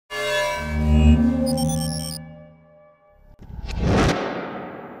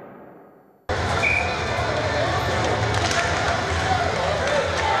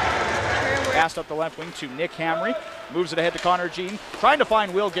Bast up the left wing to Nick Hamre. Moves it ahead to Connor Jean. Trying to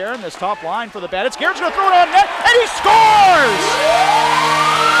find Will Garin, this top line for the Bandits. Garin's going to throw it on net, and he scores!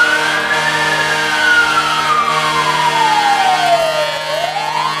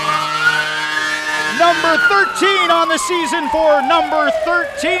 Number 13 on the season for number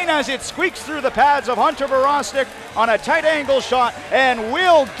 13 as it squeaks through the pads of Hunter Verostic on a tight angle shot, and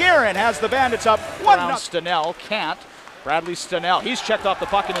Will Garin has the Bandits up 1-0. Stenell can't. Bradley Stenell, he's checked off the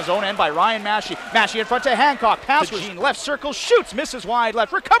puck in his own end by Ryan Mahshie. Mahshie in front to Hancock, pass to Jean, left circle, shoots, misses wide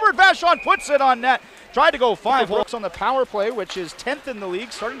left, recovered, Vachon puts it on net. Tried to go 5 hooks on the power play, which is 10th in the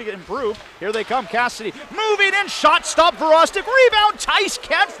league, starting to get improved. Here they come, Cassidy moving in, shot stop, Verostic, rebound, Theis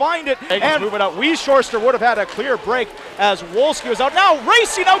can't find it. And move it out. Wieshorster would have had a clear break as Wolski was out. Now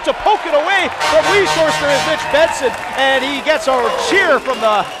racing out to poke it away from Wieshorster is Mitch Benson, and he gets a cheer from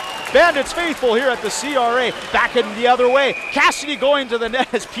the Bandits faithful here at the CRA. Back in the other way, Cassidy going to the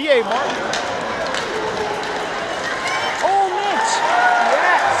net as P.A. Martin. Oh, Mitch!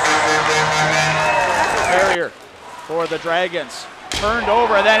 Yes! Barrier for the Dragons. Turned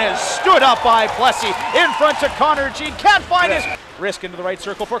over, then is stood up by Plessy. In front to Connor Jean. Can't find his risk into the right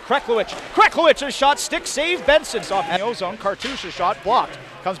circle for Kreklewich. Kreklewich's shot, stick save, Benson's off in the ozone. Kartusch's shot blocked.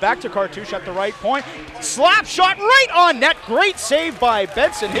 Comes back to Kartusch at the right point. Slap shot right on net. Great save by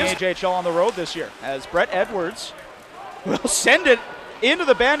Benson. His AJHL on the road this year as Brett Edwards will send it into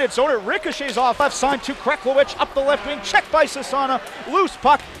the Bandits zone. It ricochets off left side to Kreklewich up the left wing. Checked by Sassana. Loose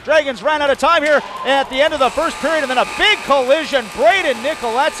puck. Dragons ran out of time here at the end of the first period, and then a big collision. Braden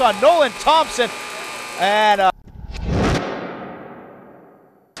Nicolette's on Nolan Thompson. And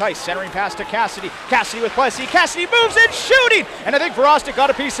Theis centering pass to Cassidy. Cassidy with Plessy. Cassidy moves in, shooting! And I think Verostic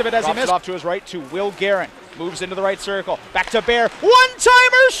got a piece of it as he missed. Off to his right to Will Garin. Moves into the right circle. Back to Bear.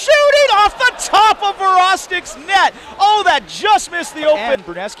 One-timer shooting off the top of Verostic's net. Oh, that just missed the open. And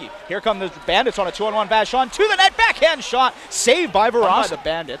Bruneski. Here come the Bandits on a 2-on-1. Vachon to the net. Backhand shot. Saved by Verostic. By the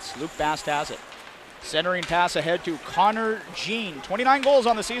Bandits. Luke Bast has it. Centering pass ahead to Connor Jean. 29 goals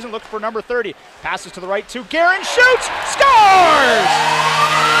on the season. Look for number 30. Passes to the right to Garin. Shoots. Scores!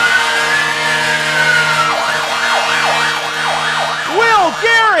 Will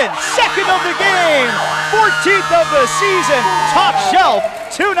Garin, second of the game, 14th of the season, top shelf,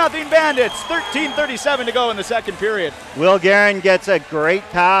 2-0 Bandits, 13:37 to go in the second period. Will Garin gets a great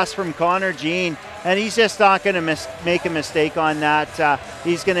pass from Connor Jean, and he's just not going to make a mistake on that.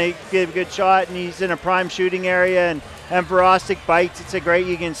 He's going to give a good shot, and he's in a prime shooting area, and Verostic bites. It's a great,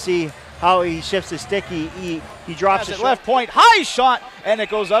 you can see how he shifts his stick. He drops it left point, high shot, and it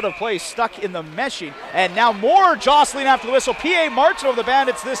goes out of place, stuck in the meshing. And now more jostling after the whistle. P.A. Martin of the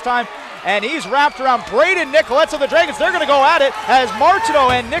Bandits this time, and he's wrapped around Braden Nicolette's of the Dragons. They're going to go at it as Martineau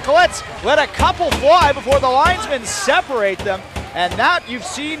and Nicolette's let a couple fly before the linesmen separate them. And that you've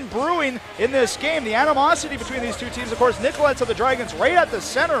seen brewing in this game. The animosity between these two teams, of course, Nicolette's of the Dragons right at the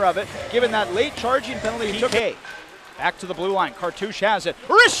center of it, given that late charging penalty he took. Back to the blue line. Kartusch has it.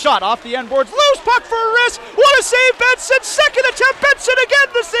 Wrist shot off the end boards. Loose puck for a wrist. What a save, Benson. Second attempt. Benson again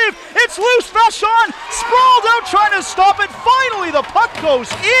the save. It's loose. Vachon sprawled out trying to stop it. Finally, the puck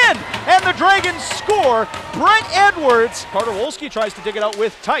goes in, and the Dragons score. Brent Edwards. Carter Wolski tries to dig it out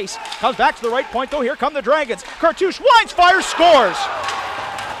with Theis. Comes back to the right point, though. Here come the Dragons. Kartusch winds, fires, scores.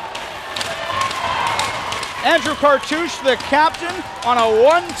 Andrew Kartusch, the captain, on a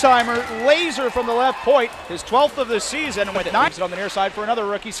one-timer laser from the left point, his 12th of the season, and went 9 on the near side for another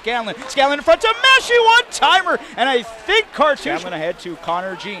rookie, Scanlin. Scanlin in front to Mahshie, one-timer, and I think Kartusch. Scanlin ahead to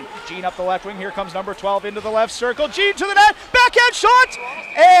Connor Jean. Jean up the left wing, here comes number 12 into the left circle. Jean to the net, backhand shot,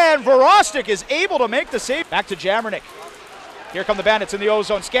 and Verostic is able to make the save. Back to Jamernik. Here come the Bandits in the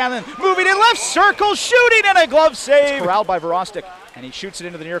ozone. Scanlin moving in left circle, shooting, and a glove save. It's corralled by Verostic, and he shoots it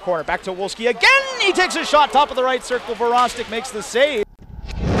into the near corner. Back to Wolski again. He takes a shot, top of the right circle. Verostic makes the save.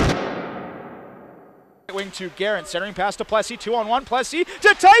 Wing to Garin, centering pass to Plessy. 2-on-1. Plessy to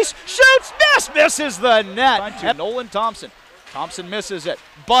Theis. Shoots, misses the net. To Nolan Thompson. Thompson misses it.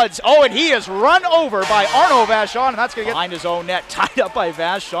 Buds. Oh, and he is run over by Arnaud Vachon, and that's going to get behind his own net. Tied up by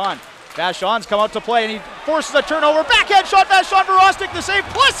Vachon. Vachon's come out to play, and he forces a turnover. Backhand shot, Vachon, Verostic the save.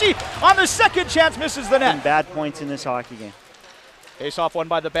 Plessy on the second chance misses the net. And bad points in this hockey game. Face-off won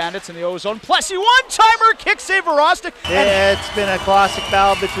by the Bandits in the ozone. Plessy, one-timer, kick save, Verostic. It's been a classic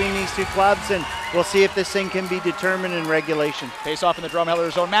battle between these two clubs, and we'll see if this thing can be determined in regulation. Face-off in the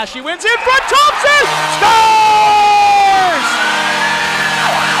Drumheller zone. Mahshie wins in front. Thompson scores!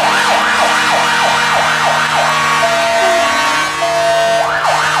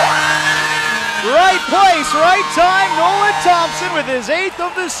 Right Right place, right time. Nolan Thompson with his 8th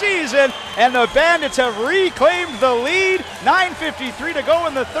of the season, and the Bandits have reclaimed the lead. 9:53 to go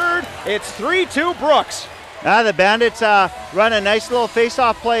in the third. It's 3-2 Brooks. The Bandits run a nice little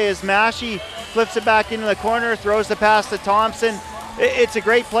face-off play as Mahshie flips it back into the corner, throws the pass to Thompson. It's a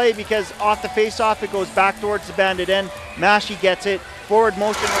great play because off the face-off it goes back towards the Bandit end. Mahshie gets it, forward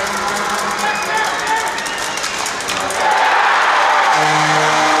motion.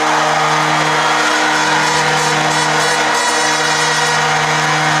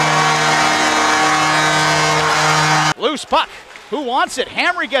 Loose puck. Who wants it?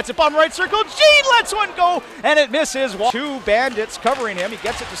 Hamre gets it, bottom right circle. Gene lets one go, and it misses. 2 Bandits covering him. He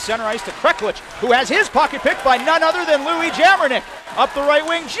gets it to center ice to Kreklewich, who has his pocket picked by none other than Louis Jamernik. Up the right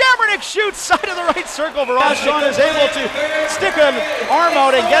wing, Jamernik shoots side of the right circle. Vachon is able to stick an arm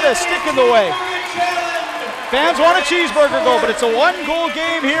out and get a stick in the way. Fans want a cheeseburger goal, but it's a 1-goal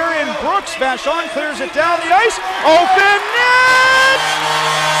game here in Brooks. Vachon clears it down the ice. Open net!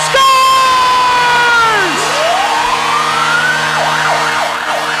 Scores!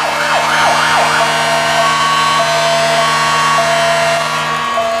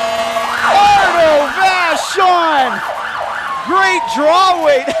 Great draw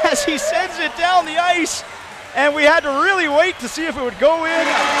weight as he sends it down the ice, and we had to really wait to see if it would go in.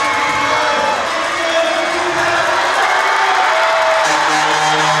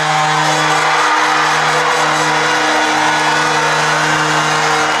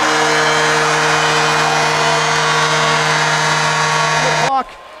 The clock,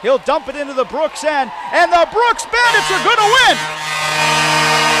 he'll dump it into the Brooks end, and the Brooks Bandits are going to win.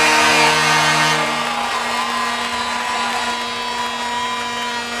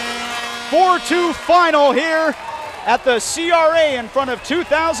 4-2 final here at the CRA in front of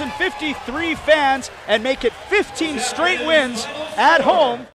 2,053 fans and make it 15 straight wins at home.